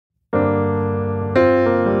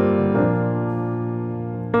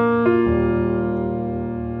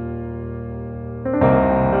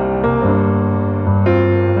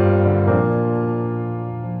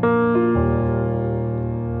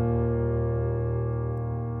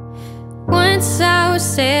Once I was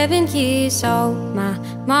 7 years old, my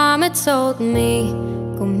mama told me,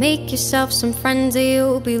 go make yourself some friends or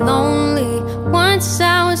you'll be lonely. Once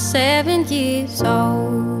I was 7 years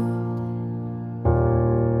old.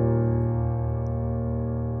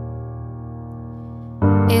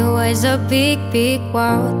 It was a big, big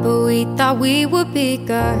world, but we thought we were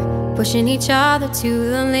bigger, pushing each other to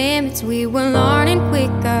the limits. We were learning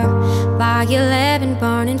quicker. By 11,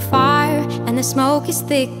 burning fire, and the smoke is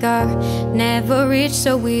thicker. Never rich,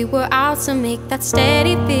 so we were out to make that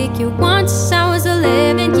steady figure. Once I was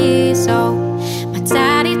 11 years old, my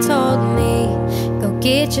daddy told me, go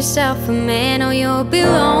get yourself a man or you'll be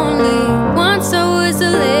lonely. Once I was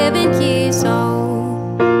 11 years old.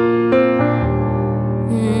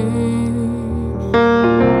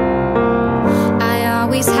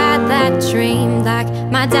 Had that dream like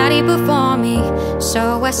my daddy before me,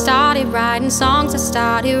 so I started writing songs, I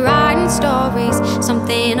started writing stories.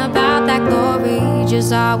 Something about that glory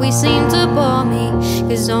just always seemed to bore me,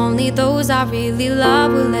 'cause only those I really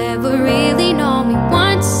love will ever really know me.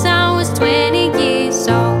 Once I was 20 years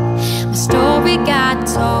old, my story got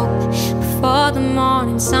told before the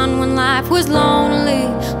morning sun when life was lonely.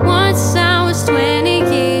 Once I was 20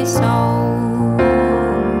 years old.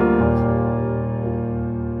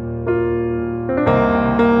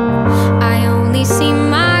 See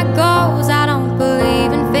my goals, I don't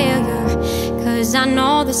believe in failure, 'cause I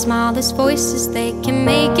know the smallest voices, they can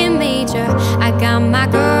make it major. I got my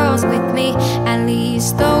girls with me, at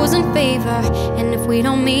least those in favor. And if we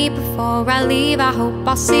don't meet before I leave, I hope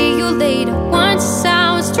I'll see you later. Once I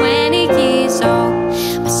was 20 years old,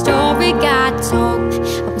 my story got told.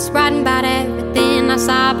 I was writing about everything I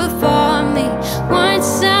saw before me. Once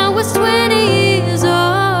I was 20 years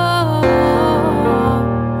old.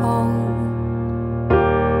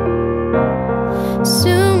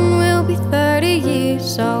 Soon we'll be 30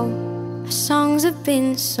 years old. Our songs have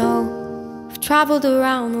been sold. We've traveled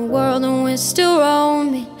around the world and we're still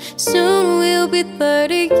roaming. Soon we'll be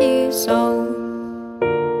 30 years old.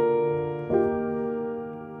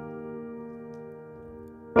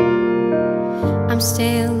 I'm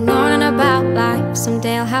still learning about life.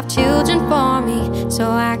 Someday I'll have children for me, so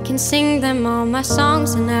I can sing them all my songs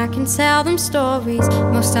and I can tell them stories.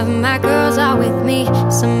 Most of my girls are with me,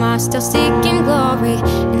 some are still seeking glory,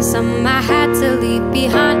 and some I had to leave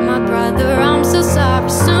behind. My brother, I'm so sorry.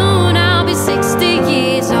 Soon I'll be 60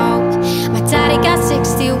 years old. My daddy got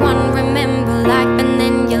 61. Remember life, and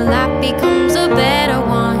then your life becomes a better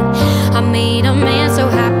one. I made a man so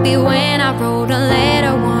happy when I wrote a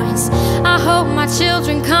letter once. I hope my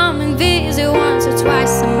children come and visit once or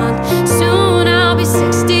twice a month. Soon I'll be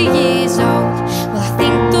 60 years old. Well, I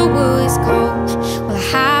think the world is cold. Well, I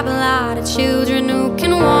have a lot of children who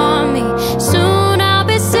can warm me. Soon I'll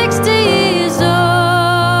be 60 years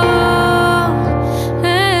old.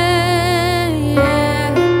 Hey, yeah.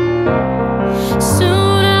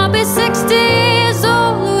 Soon I'll be 60 years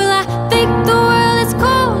old. Will I think the world is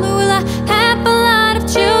cold, or will I have a lot of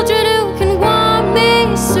children who can warm me?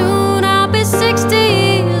 Soon 60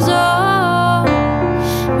 years old,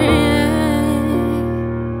 yeah.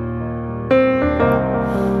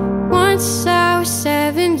 Once I was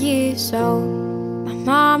 7 years old, my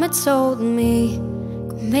mama told me,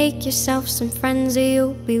 go make yourself some friends or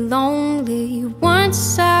you'll be lonely.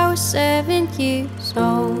 Once I was 7 years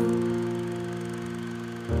old.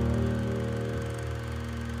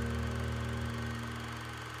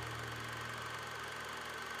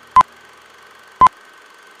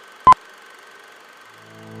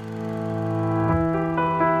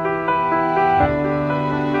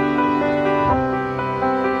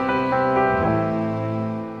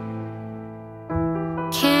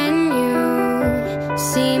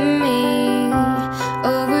 See me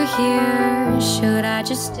over here, should I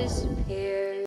just disappear?